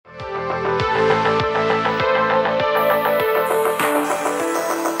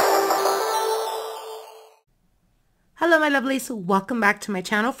lovelies, welcome back to my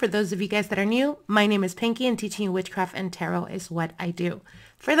channel. For those of you guys that are new, my name is Pinky and teaching you witchcraft and tarot is what I do.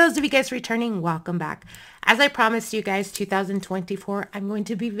 For those of you guys returning, welcome back. As I promised you guys, 2024, I'm going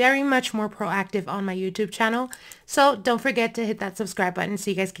to be very much more proactive on my YouTube channel. So don't forget to hit that subscribe button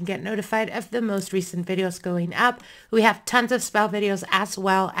so you guys can get notified of the most recent videos going up. We have tons of spell videos as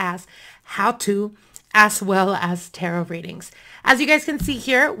well as how to, as well as tarot readings. As you guys can see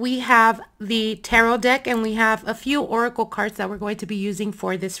here, we have the tarot deck and we have a few oracle cards that we're going to be using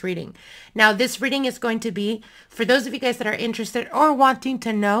for this reading. Now, this reading is going to be for those of you guys that are interested or wanting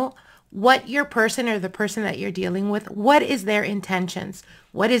to know what your person or the person that you're dealing with, what is their intentions?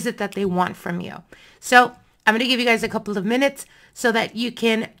 What is it that they want from you? So I'm going to give you guys a couple of minutes so that you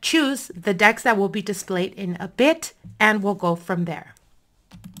can choose the decks that will be displayed in a bit, and we'll go from there.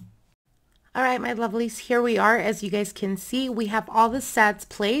 All right, my lovelies, here we are. As you guys can see, we have all the sets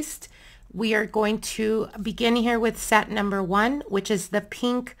placed. We are going to begin here with set number 1, which is the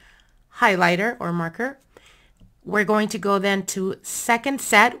pink highlighter or marker. We're going to go then to second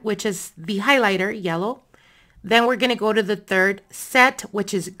set, which is the highlighter, yellow. Then we're going to go to the third set,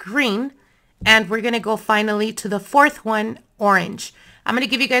 which is green. And we're going to go finally to the fourth one, orange. I'm going to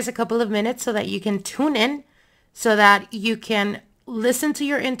give you guys a couple of minutes so that you can tune in, so that you can listen to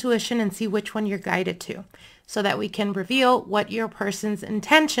your intuition and see which one you're guided to, so that we can reveal what your person's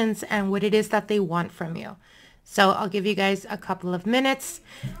intentions and what it is that they want from you. So I'll give you guys a couple of minutes.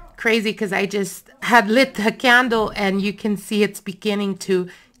 Crazy because I just had lit the candle and you can see it's beginning to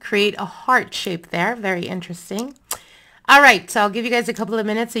create a heart shape there. Very interesting. All right, so I'll give you guys a couple of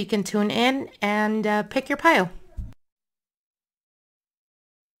minutes so you can tune in and pick your pile.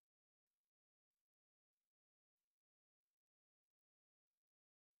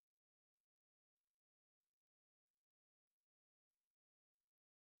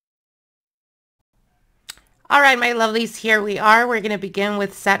 All right, my lovelies, here we are. We're going to begin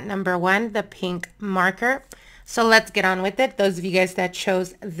with set number 1, the pink marker. So let's get on with it. Those of you guys that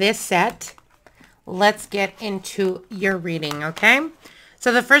chose this set, let's get into your reading, okay?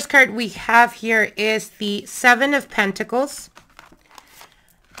 So the first card we have here is the 7 of Pentacles,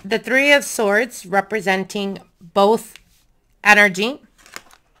 the 3 of Swords representing both energy,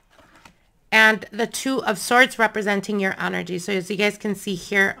 and the 2 of Swords representing your energy. So as you guys can see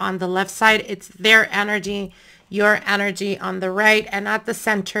here on the left side, it's their energy, your energy on the right, and at the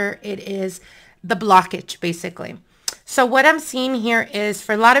center, it is the blockage, basically. So what I'm seeing here is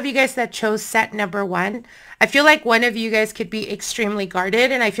for a lot of you guys that chose set number 1, I feel like one of you guys could be extremely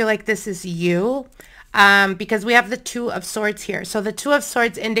guarded, and I feel like this is you because we have the 2 of Swords here. So the 2 of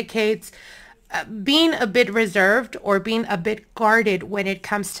Swords indicates being a bit reserved or being a bit guarded when it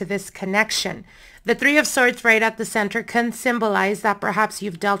comes to this connection. The 3 of Swords right at the center can symbolize that perhaps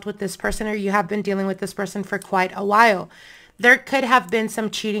you've dealt with this person or you have been dealing with this person for quite a while. There could have been some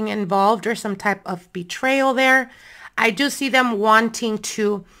cheating involved or some type of betrayal there. I do see them wanting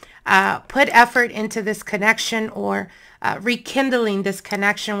to put effort into this connection or rekindling this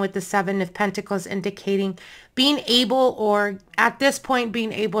connection with the 7 of Pentacles, indicating being able or at this point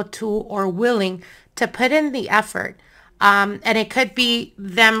being able to or willing to put in the effort. And it could be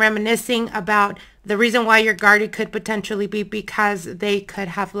them reminiscing about the reason why you're guarded could potentially be because they could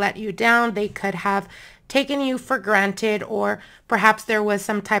have let you down. They could have taken you for granted, or perhaps there was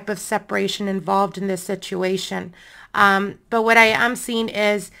some type of separation involved in this situation. But what I am seeing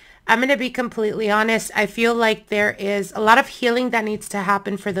is, I'm going to be completely honest, I feel like there is a lot of healing that needs to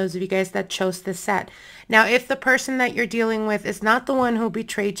happen for those of you guys that chose this set. Now, if the person that you're dealing with is not the one who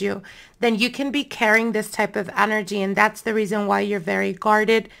betrayed you, then you can be carrying this type of energy, and that's the reason why you're very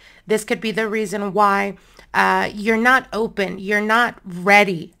guarded. This could be the reason why you're not open, you're not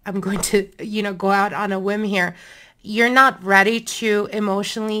ready. I'm going to, go out on a whim here. You're not ready to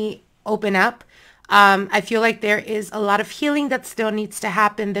emotionally open up. I feel like there is a lot of healing that still needs to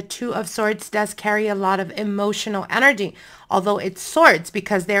happen. The 2 of Swords does carry a lot of emotional energy, although it's swords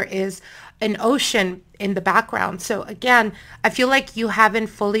because there is an ocean in the background. So again, I feel like you haven't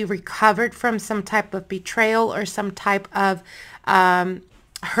fully recovered from some type of betrayal or some type of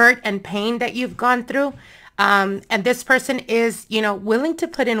hurt and pain that you've gone through. And this person is, willing to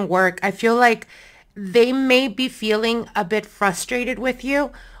put in work. I feel like they may be feeling a bit frustrated with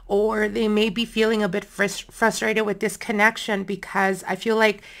you, or they may be feeling a bit frustrated with this connection, because I feel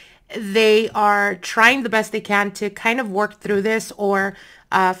like they are trying the best they can to kind of work through this. Or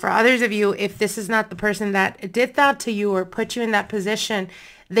for others of you, if this is not the person that did that to you or put you in that position,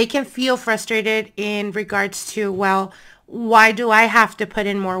 they can feel frustrated in regards to, well, why do I have to put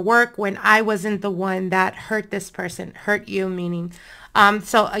in more work when I wasn't the one that hurt this person? Hurt you, meaning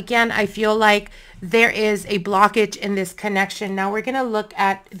So again, I feel like there is a blockage in this connection. Now we're going to look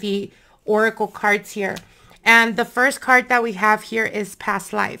at the oracle cards here. And the first card that we have here is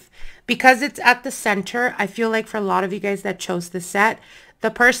past life. Because it's at the center, I feel like for a lot of you guys that chose the set,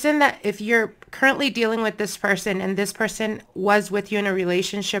 the person that, if you're currently dealing with this person and this person was with you in a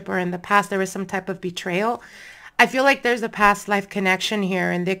relationship or in the past, there was some type of betrayal, I feel like there's a past life connection here,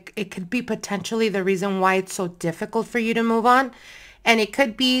 and it could be potentially the reason why it's so difficult for you to move on. And it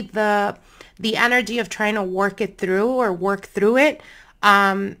could be the energy of trying to work it through or work through it.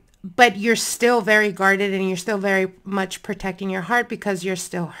 But you're still very guarded and you're still very much protecting your heart because you're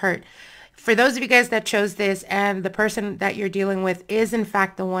still hurt. For those of you guys that chose this and the person that you're dealing with is in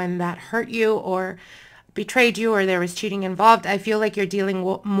fact the one that hurt you or betrayed you or there was cheating involved, I feel like you're dealing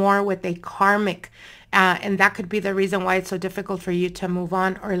more with a karmic, and that could be the reason why it's so difficult for you to move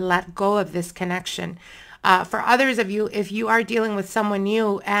on or let go of this connection. For others of you, if you are dealing with someone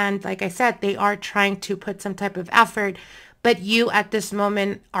new and like I said, they are trying to put some type of effort, but you at this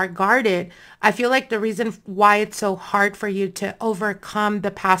moment are guarded, I feel like the reason why it's so hard for you to overcome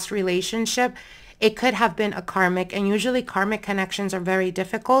the past relationship, it could have been a karmic, and usually karmic connections are very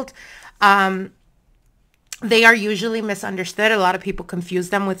difficult. They are usually misunderstood. A lot of people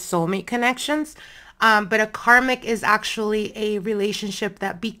confuse them with soulmate connections. But a karmic is actually a relationship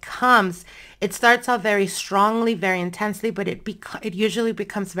that it starts out very strongly, very intensely, but it usually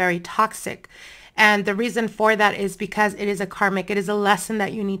becomes very toxic. And the reason for that is because it is a karmic. It is a lesson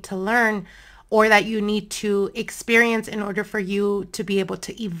that you need to learn or that you need to experience in order for you to be able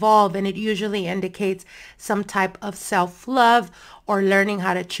to evolve. And it usually indicates some type of self-love or learning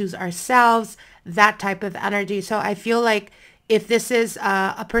how to choose ourselves, that type of energy. So I feel like if this is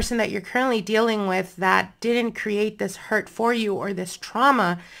a person that you're currently dealing with that didn't create this hurt for you or this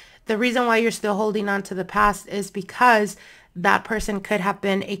trauma, the reason why you're still holding on to the past is because that person could have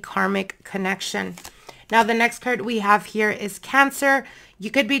been a karmic connection. Now, the next card we have here is Cancer. You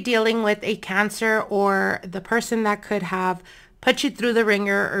could be dealing with a Cancer, or the person that could have put you through the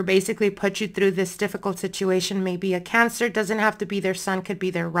ringer or basically put you through this difficult situation may be a Cancer. Doesn't have to be their sun, could be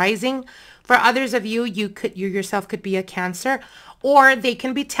their rising. For others of you, you yourself could be a Cancer, or they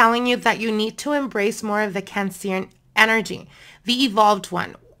can be telling you that you need to embrace more of the Cancerian energy, the evolved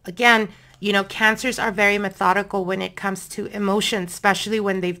one. Again, you know, Cancers are very methodical when it comes to emotions, especially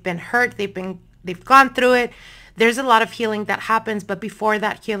when they've been hurt, they've gone through it. There's a lot of healing that happens, but before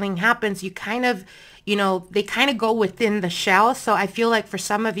that healing happens, you kind of, you know, they kind of go within the shell. So I feel like for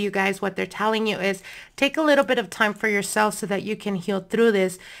some of you guys, what they're telling you is take a little bit of time for yourself so that you can heal through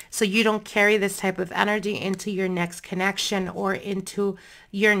this, so you don't carry this type of energy into your next connection or into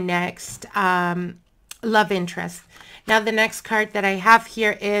your next love interest. Now, the next card that I have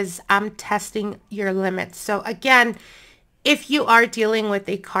here is I'm testing your limits. So again, if you are dealing with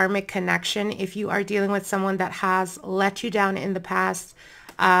a karmic connection, if you are dealing with someone that has let you down in the past,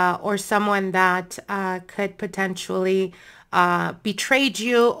 or someone that could potentially betrayed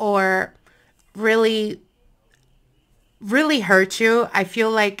you or really hurt you, I feel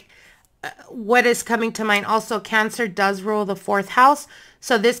like what is coming to mind also, Cancer does rule the 4th house.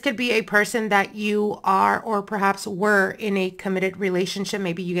 So this could be a person that you are or perhaps were in a committed relationship.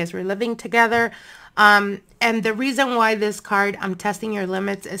 Maybe you guys were living together. And the reason why this card, I'm testing your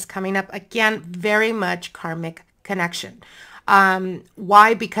limits, is coming up, again, very much karmic connection.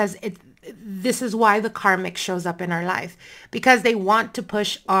 Why? Because this is why the karmic shows up in our life, because they want to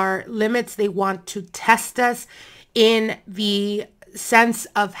push our limits. They want to test us in the sense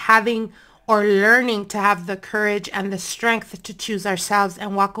of having or learning to have the courage and the strength to choose ourselves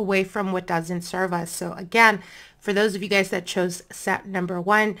and walk away from what doesn't serve us. So again, for those of you guys that chose set number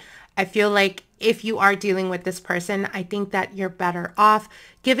 1, I feel like if you are dealing with this person, I think that you're better off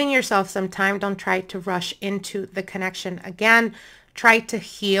giving yourself some time. Don't try to rush into the connection again. Try to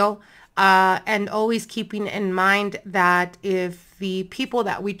heal, and always keeping in mind that if the people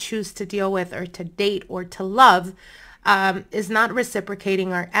that we choose to deal with or to date or to love is not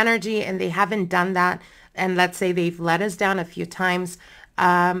reciprocating our energy, and they haven't done that, and let's say they've let us down a few times,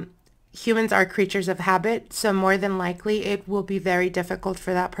 humans are creatures of habit, so more than likely it will be very difficult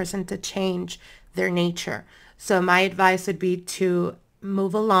for that person to change their nature. So my advice would be to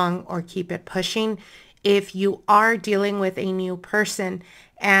move along or keep it pushing. If you are dealing with a new person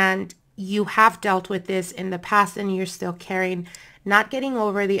and you have dealt with this in the past and you're still carrying, not getting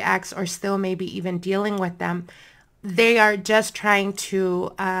over the ex, or still maybe even dealing with them, they are just trying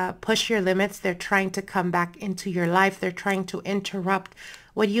to push your limits. They're trying to come back into your life. They're trying to interrupt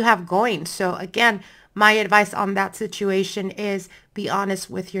what you have going. So again, My advice on that situation is be honest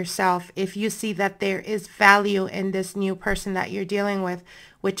with yourself. If you see that there is value in this new person that you're dealing with,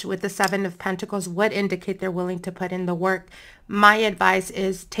 which with the Seven of Pentacles would indicate they're willing to put in the work, my advice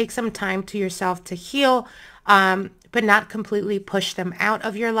is take some time to yourself to heal, but not completely push them out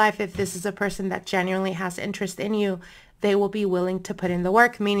of your life. If this is a person that genuinely has interest in you, they will be willing to put in the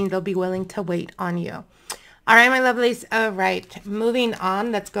work, meaning they'll be willing to wait on you. All right, my lovelies. All right, moving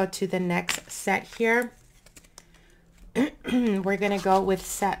on. Let's go to the next set here. We're going to go with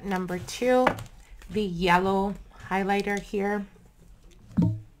set number 2, the yellow highlighter here.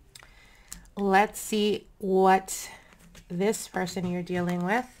 Let's see what this person you're dealing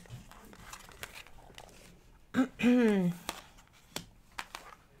with.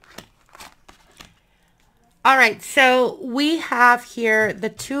 All right, so we have here the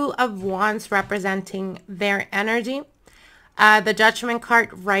Two of Wands representing their energy, the Judgment card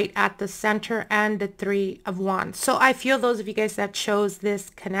right at the center, and the Three of Wands. So I feel those of you guys that chose this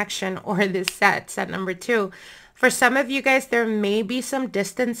connection or this set number 2, for some of you guys, there may be some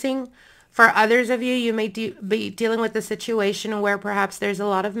distancing. For others of you, you may be dealing with a situation where perhaps there's a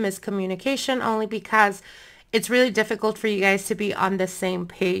lot of miscommunication, only because it's really difficult for you guys to be on the same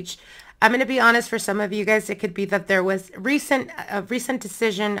page. I'm going to be honest, for some of you guys, it could be that there was a recent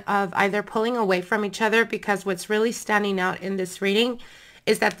decision of either pulling away from each other, because what's really standing out in this reading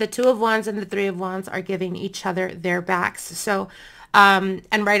is that the Two of Wands and the Three of Wands are giving each other their backs. So, and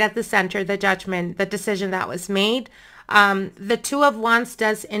right at the center, the Judgment, the decision that was made. The Two of Wands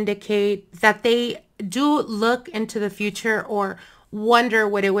does indicate that they do look into the future or wonder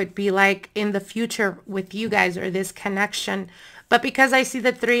what it would be like in the future with you guys or this connection. But because I see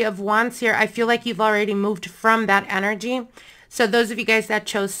the Three of Wands here, I feel like you've already moved from that energy. So those of you guys that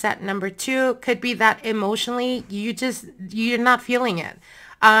chose set number 2, could be that emotionally you're not feeling it.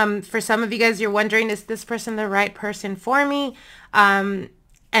 For some of you guys, you're wondering, is this person the right person for me? And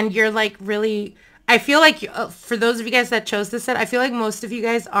you're like really, I feel like for those of you guys that chose this set, I feel like most of you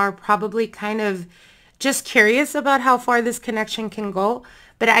guys are probably kind of just curious about how far this connection can go.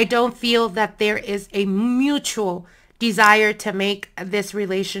 But I don't feel that there is a mutual desire to make this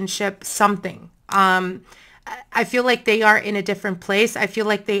relationship something. I feel like they are in a different place. I feel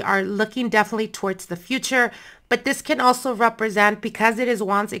like they are looking definitely towards the future, but this can also represent, because it is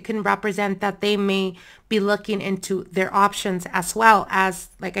Wands, it can represent that they may be looking into their options, as well as,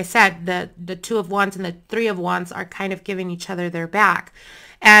 like I said, the Two of Wands and the Three of Wands are kind of giving each other their back.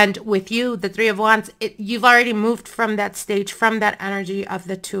 And with you, the Three of Wands, you've already moved from that stage, from that energy of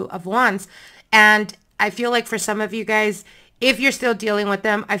the Two of Wands. And I feel like for some of you guys, if you're still dealing with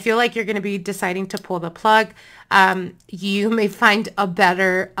them, I feel like you're going to be deciding to pull the plug. You may find a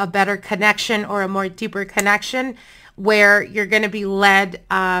better connection, or a more deeper connection, where you're going to be led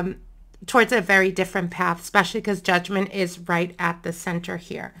towards a very different path, especially because Judgment is right at the center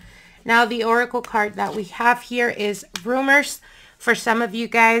here. Now, the Oracle card that we have here is rumors. For some of you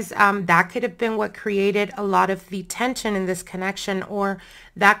guys, that could have been what created a lot of the tension in this connection, or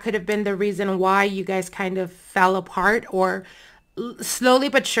that could have been the reason why you guys kind of fell apart, or slowly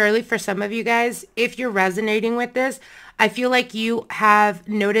but surely for some of you guys, if you're resonating with this, I feel like you have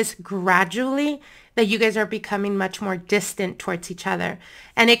noticed gradually that you guys are becoming much more distant towards each other.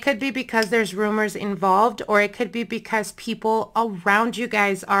 And it could be because there's rumors involved, or it could be because people around you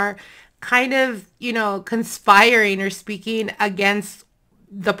guys are kind of, you know, conspiring or speaking against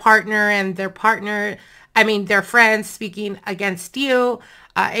the partner, and their partner, I mean, their friends speaking against you.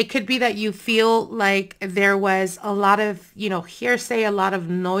 It could be that you feel like there was a lot of, you know, hearsay, a lot of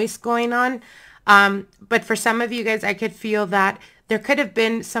noise going on. But for some of you guys, I could feel that there could have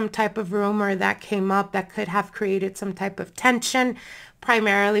been some type of rumor that came up that could have created some type of tension.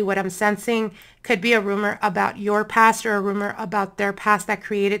 Primarily what I'm sensing could be a rumor about your past, or a rumor about their past, that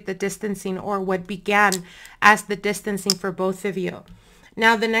created the distancing, or what began as the distancing for both of you.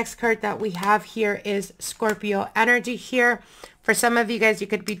 Now, the next card that we have here is Scorpio energy here. For some of you guys, you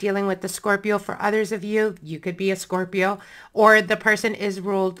could be dealing with the Scorpio. For others of you, you could be a Scorpio, or the person is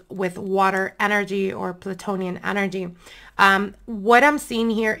ruled with water energy or Plutonian energy. What I'm seeing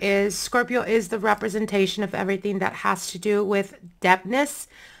here is Scorpio is the representation of everything that has to do with depthness,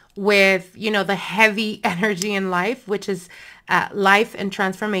 with, you know, the heavy energy in life, which is life and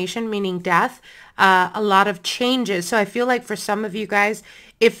transformation, meaning death, a lot of changes. So I feel like for some of you guys,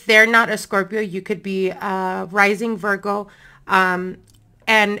 if they're not a Scorpio, you could be rising Virgo,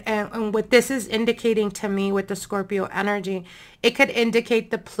 And what this is indicating to me with the Scorpio energy, it could indicate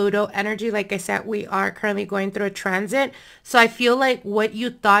the Pluto energy. Like I said, we are currently going through a transit. So I feel like what you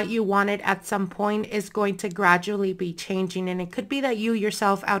thought you wanted at some point is going to gradually be changing. And it could be that you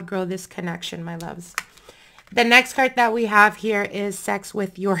yourself outgrow this connection, my loves. The next card that we have here is sex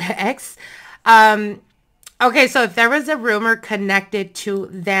with your ex. Okay, so if there was a rumor connected to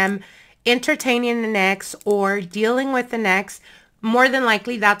them entertaining an ex or dealing with an ex, more than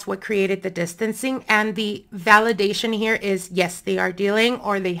likely that's what created the distancing. And the validation here is, yes, they are dealing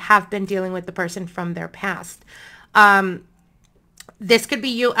or they have been dealing with the person from their past. This could be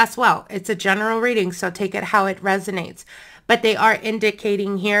you as well. It's a general reading, so take it how it resonates. But they are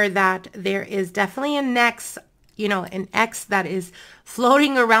indicating here that there is definitely an ex, you know, an ex that is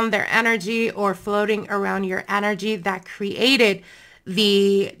floating around their energy or floating around your energy that created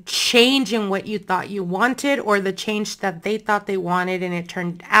the change in what you thought you wanted, or the change that they thought they wanted and it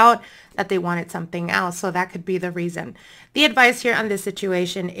turned out that they wanted something else. So that could be the reason. The advice here on this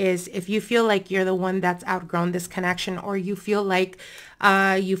situation is, if you feel like you're the one that's outgrown this connection, or you feel like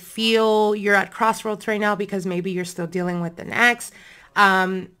you're at crossroads right now because maybe you're still dealing with an ex,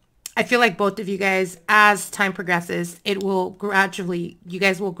 I feel like both of you guys, as time progresses, you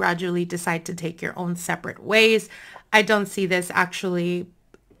guys will gradually decide to take your own separate ways. I don't see this actually,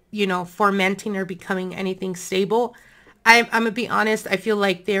 you know, fermenting or becoming anything stable. I'm going to be honest. I feel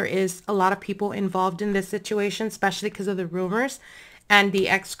like there is a lot of people involved in this situation, especially because of the rumors and the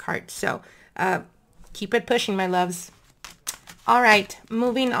X card. So keep it pushing, my loves. All right,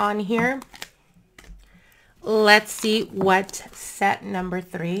 moving on here. Let's see what set number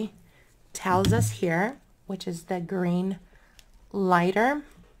 3 tells us here, which is the green highlighter.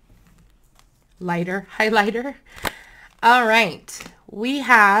 All right, we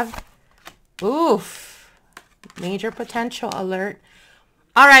have, major potential alert.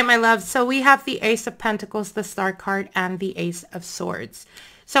 All right, my love. So we have the Ace of Pentacles, the Star card, and the Ace of Swords.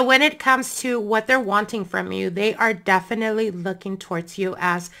 So when it comes to what they're wanting from you, they are definitely looking towards you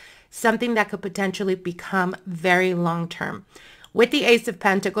as something that could potentially become very long-term. With the Ace of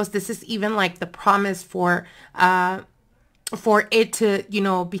Pentacles, this is even like the promise for it to, you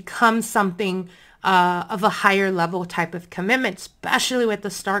know, become something of a higher level type of commitment, especially with the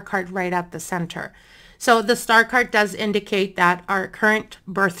Star card right at the center. So the Star card does indicate that our current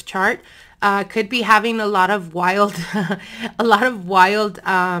birth chart could be having a lot of wild,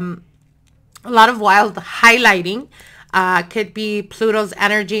 highlighting. Could be Pluto's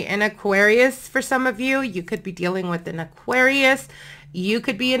energy in Aquarius for some of you. You could be dealing with an Aquarius. You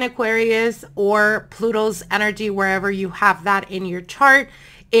could be an Aquarius, or Pluto's energy, wherever you have that in your chart,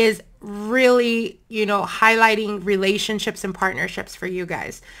 is really, you know, highlighting relationships and partnerships for you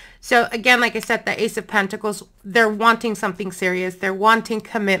guys. So again, like I said, the Ace of Pentacles, they're wanting something serious. They're wanting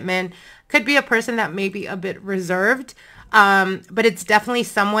commitment. Could be a person that may be a bit reserved, but it's definitely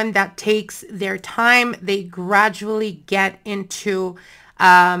someone that takes their time. They gradually get into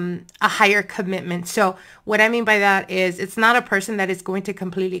a higher commitment. So what I mean by that is, it's not a person that is going to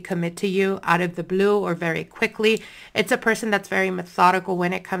completely commit to you out of the blue or very quickly. It's a person that's very methodical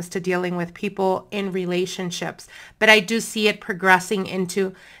when it comes to dealing with people in relationships. But I do see it progressing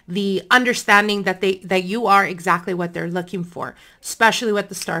into the understanding that you are exactly what they're looking for, especially with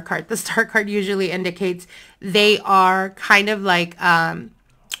the Star card. The Star card usually indicates they are kind of like,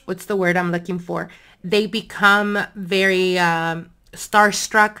 what's the word I'm looking for? They become very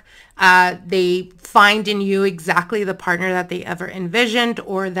starstruck. They find in you exactly the partner that they ever envisioned,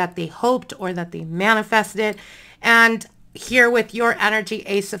 or that they hoped, or that they manifested. And here with your energy,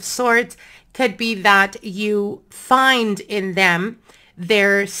 Ace of Swords, could be that you find in them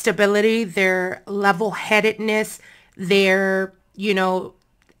their stability, their level-headedness, their, you know,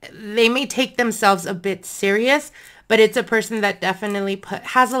 they may take themselves a bit serious, but it's a person that definitely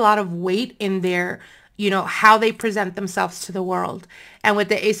has a lot of weight in their, you know, how they present themselves to the world. And with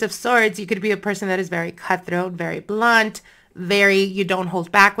the Ace of Swords, you could be a person that is very cutthroat, very blunt, you don't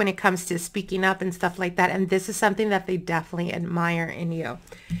hold back when it comes to speaking up and stuff like that. And this is something that they definitely admire in you.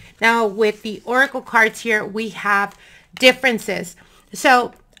 Now, with the Oracle cards here, we have differences.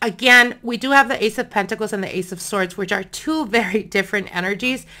 So again, we do have the Ace of Pentacles and the Ace of Swords, which are two very different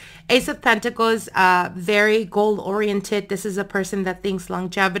energies. Ace of Pentacles, very goal-oriented. This is a person that thinks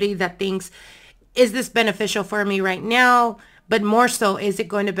longevity, that thinks, is this beneficial for me right now? But more so, is it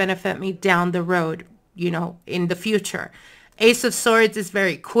going to benefit me down the road, you know, in the future? Ace of Swords is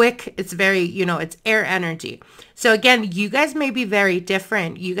very quick. It's very, you know, it's air energy. So again, you guys may be very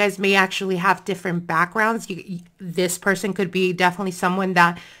different. You guys may actually have different backgrounds. This person could be definitely someone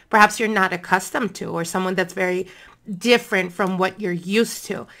that perhaps you're not accustomed to, or someone that's very different from what you're used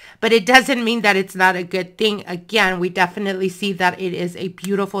to. But it doesn't mean that it's not a good thing. Again, we definitely see that it is a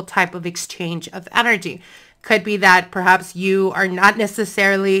beautiful type of exchange of energy. Could be that perhaps you are not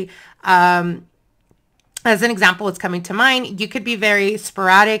necessarily, as an example, it's coming to mind, you could be very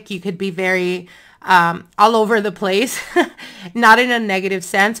sporadic. You could be very all over the place, not in a negative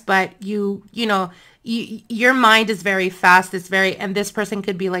sense, but you know, your mind is very fast. It's very, and this person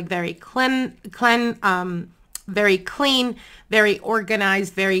could be like very very clean, very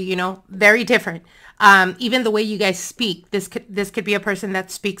organized, very, you know, very different. Even the way you guys speak, this could be a person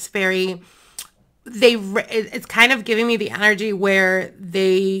that speaks very, it's kind of giving me the energy where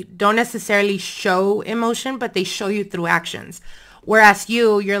they don't necessarily show emotion, but they show you through actions. Whereas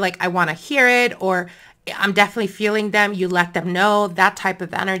you're like, I want to hear it, or I'm definitely feeling them. You let them know, that type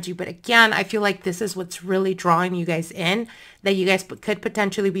of energy. But again, I feel like this is what's really drawing you guys in, that you guys could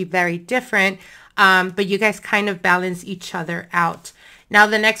potentially be very different, but you guys kind of balance each other out. Now,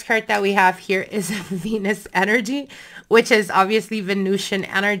 the next card that we have here is Venus energy, which is obviously Venusian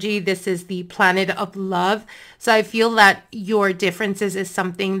energy. This is the planet of love. So I feel that your differences is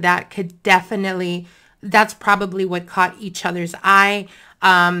something that could definitely, that's probably what caught each other's eye,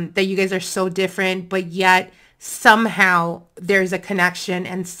 that you guys are so different, but yet somehow there's a connection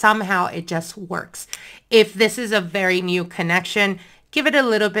and somehow it just works. If this is a very new connection, give it a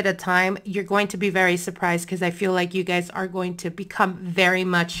little bit of time. You're going to be very surprised because I feel like you guys are going to become very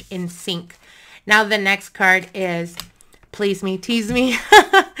much in sync. Now, the next card is Please Me, Tease Me.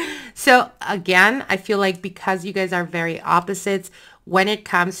 So again, I feel like because you guys are very opposites, when it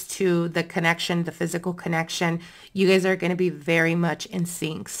comes to the connection, the physical connection, you guys are going to be very much in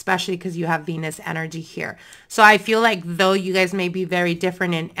sync, especially because you have Venus energy here. So I feel like though you guys may be very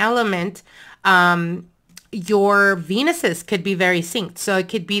different in element, your Venuses could be very synced. So it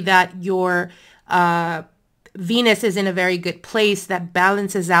could be that your Venus is in a very good place that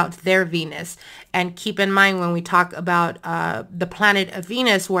balances out their Venus. And keep in mind, when we talk about the planet of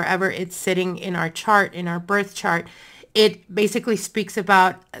Venus, wherever it's sitting in our chart, in our birth chart, it basically speaks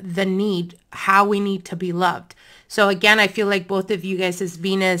about the need, how we need to be loved. So again, I feel like both of you guys'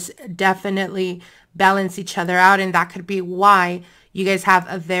 Venus definitely balance each other out, and that could be why you guys have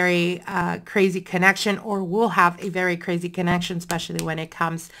a very crazy connection, or will have a very crazy connection, especially when it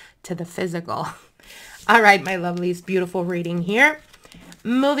comes to the physical. All right, my lovelies, beautiful reading here.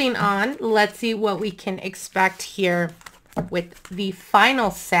 Moving on, let's see what we can expect here with the final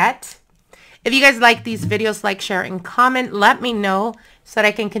set. If you guys like these videos, like, share, and comment. Let me know so that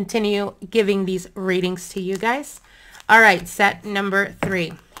I can continue giving these readings to you guys. All right, set number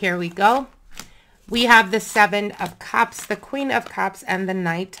 3. Here we go. We have the 7 of Cups, the Queen of Cups, and the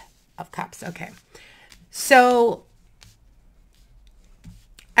Knight of Cups. Okay, so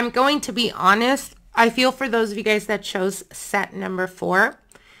I'm going to be honest. I feel for those of you guys that chose set number 4,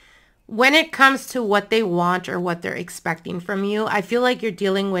 when it comes to what they want or what they're expecting from you, I feel like you're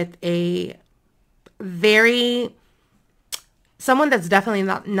dealing with someone that's definitely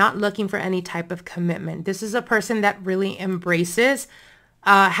not looking for any type of commitment. This is a person that really embraces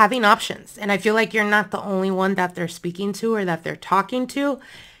having options. And I feel like you're not the only one that they're speaking to or that they're talking to.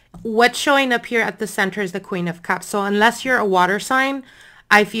 What's showing up here at the center is the Queen of Cups. So unless you're a water sign,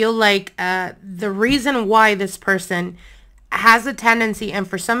 I feel like the reason why this person has a tendency, and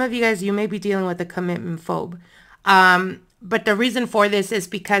for some of you guys, you may be dealing with a commitment phobe. But the reason for this is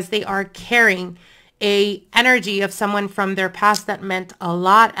because they are carrying a energy of someone from their past that meant a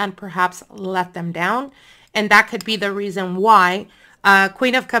lot and perhaps let them down. And that could be the reason why.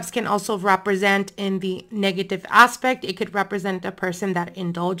 Queen of Cups can also represent in the negative aspect. It could represent a person that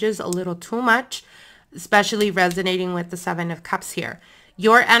indulges a little too much, especially resonating with the 7 of Cups here.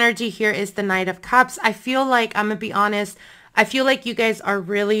 Your energy here is the Knight of Cups. I feel like, I'm going to be honest, I feel like you guys are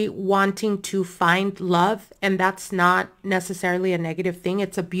really wanting to find love, and that's not necessarily a negative thing.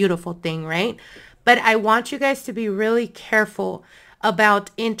 It's a beautiful thing, right? But I want you guys to be really careful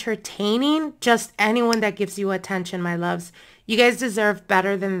about entertaining just anyone that gives you attention, my loves. You guys deserve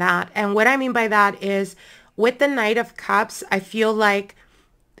better than that. And what I mean by that is with the Knight of Cups, I feel like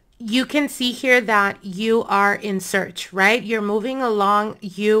you can see here that you are in search, right? You're moving along.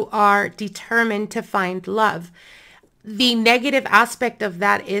 You are determined to find love. The negative aspect of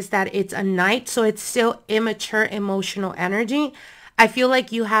that is that it's a knight, so it's still immature emotional energy. I feel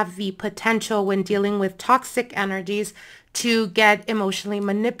like you have the potential when dealing with toxic energies to get emotionally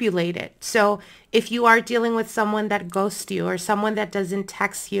manipulated. So if you are dealing with someone that ghosts you or someone that doesn't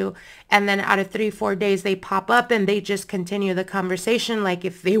text you, and then out of 3-4 days they pop up and they just continue the conversation like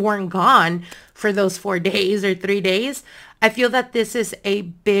if they weren't gone for those 4 days or 3 days, I feel that this is a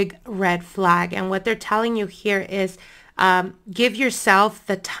big red flag. And what they're telling you here is give yourself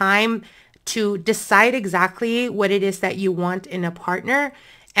the time to decide exactly what it is that you want in a partner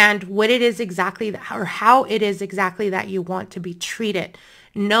and what it is exactly or how it is exactly that you want to be treated.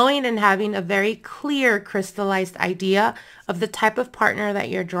 Knowing and having a very clear crystallized idea of the type of partner that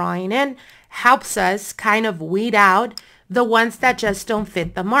you're drawing in helps us kind of weed out the ones that just don't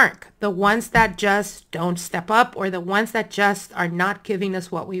fit the mark, the ones that just don't step up, or the ones that just are not giving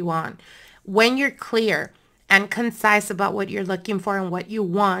us what we want. When you're clear and concise about what you're looking for and what you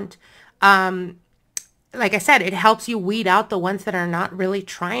want, like I said, it helps you weed out the ones that are not really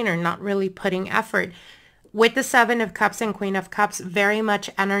trying or not really putting effort. With the 7 of Cups and Queen of Cups, very much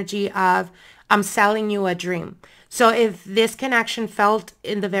energy of I'm selling you a dream. So if this connection felt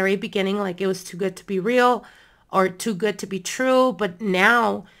in the very beginning like it was too good to be real or too good to be true, but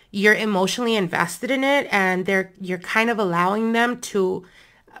now you're emotionally invested in it and you're kind of allowing them to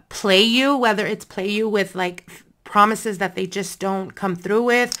play you, whether it's play you with like promises that they just don't come through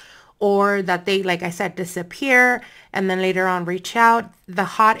with, or that they, like I said, disappear and then later on reach out, the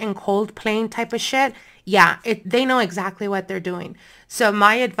hot and cold playing type of shit. Yeah, they know exactly what they're doing. So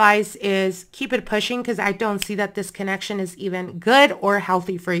my advice is keep it pushing, because I don't see that this connection is even good or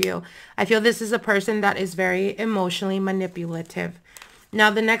healthy for you. I feel this is a person that is very emotionally manipulative. Now,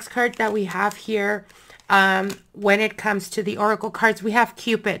 the next card that we have here, when it comes to the oracle cards, we have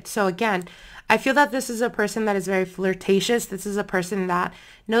Cupid. So again, I feel that this is a person that is very flirtatious. This is a person that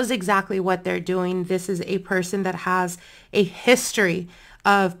knows exactly what they're doing. This is a person that has a history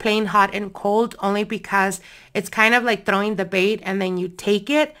of playing hot and cold, only because it's kind of like throwing the bait and then you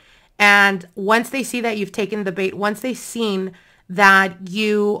take it. And once they see that you've taken the bait, once they've seen that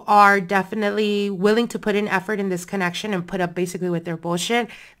you are definitely willing to put in effort in this connection and put up basically with their bullshit,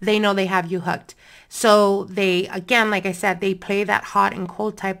 they know they have you hooked. So they, again, like I said, they play that hot and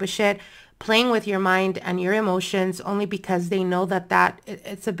cold type of shit, playing with your mind and your emotions, only because they know that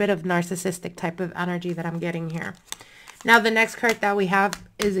it's a bit of narcissistic type of energy that I'm getting here. Now, the next card that we have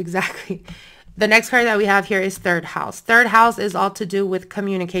is the next card that we have here is third house. Third house is all to do with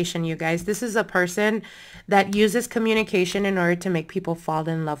communication, you guys. This is a person that uses communication in order to make people fall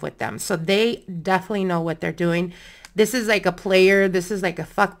in love with them. So they definitely know what they're doing. This is like a player. This is like a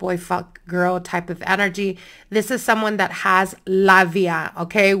fuck boy, fuck girl type of energy. This is someone that has labia,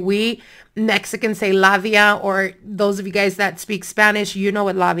 okay? We Mexicans say labia, or those of you guys that speak Spanish, you know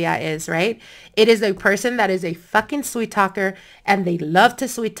what labia is, right? It is a person that is a fucking sweet talker, and they love to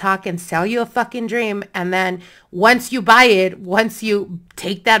sweet talk and sell you a fucking dream. And then once you buy it, once you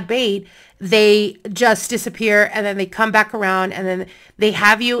take that bait, they just disappear, and then they come back around, and then they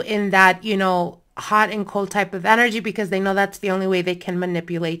have you in that, you know, hot and cold type of energy, because they know that's the only way they can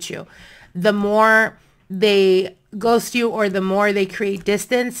manipulate you. The more they ghost you or the more they create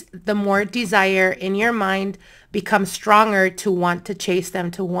distance, the more desire in your mind becomes stronger to want to chase them,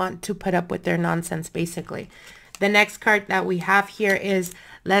 to want to put up with their nonsense, basically. The next card that we have here is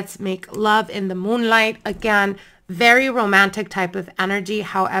Let's Make Love in the Moonlight. Again, very romantic type of energy.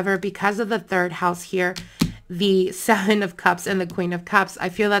 However, because of the third house here, the 7 of Cups and the Queen of Cups, I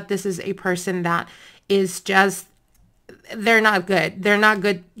feel that this is a person that is just, they're not good. They're not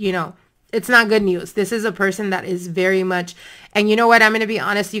good, you know, it's not good news. This is a person that is very much, and you know what, I'm going to be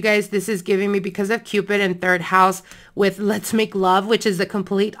honest, you guys, this is giving me, because of Cupid and third house with Let's Make Love, which is the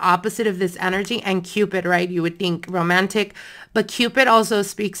complete opposite of this energy, and Cupid, right? You would think romantic, but Cupid also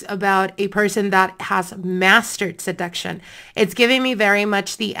speaks about a person that has mastered seduction. It's giving me very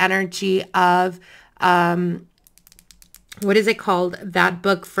much the energy of, what is it called? That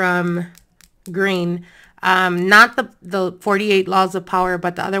book from Green, not the 48 Laws of Power,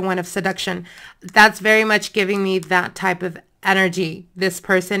 but the other one of seduction. That's very much giving me that type of energy. This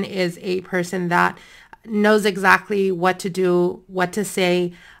person is a person that knows exactly what to do, what to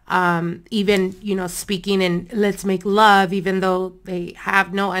say, even, you know, speaking in Let's Make Love, even though they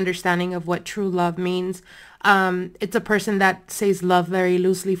have no understanding of what true love means. It's a person that says love very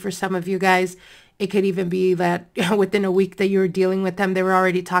loosely for some of you guys. It could even be that within a week that you were dealing with them, they were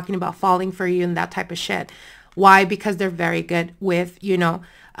already talking about falling for you and that type of shit. Why? Because they're very good with, you know,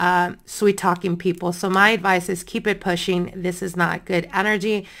 sweet talking people. So my advice is keep it pushing. This is not good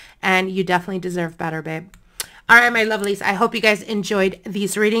energy, and you definitely deserve better, babe. All right, my lovelies, I hope you guys enjoyed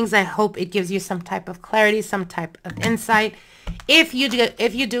these readings. I hope it gives you some type of clarity, some type of insight. If you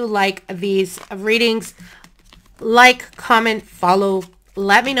do like these readings, like, comment, follow,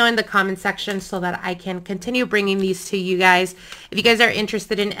 let me know in the comment section so that I can continue bringing these to you guys. If you guys are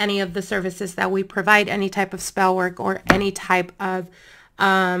interested in any of the services that we provide, any type of spell work or any type of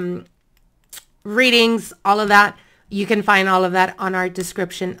readings, all of that, you can find all of that on our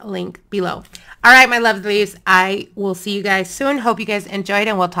description link below. All right, my lovelies, I will see you guys soon. Hope you guys enjoyed,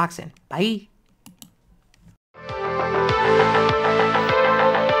 and we'll talk soon. Bye.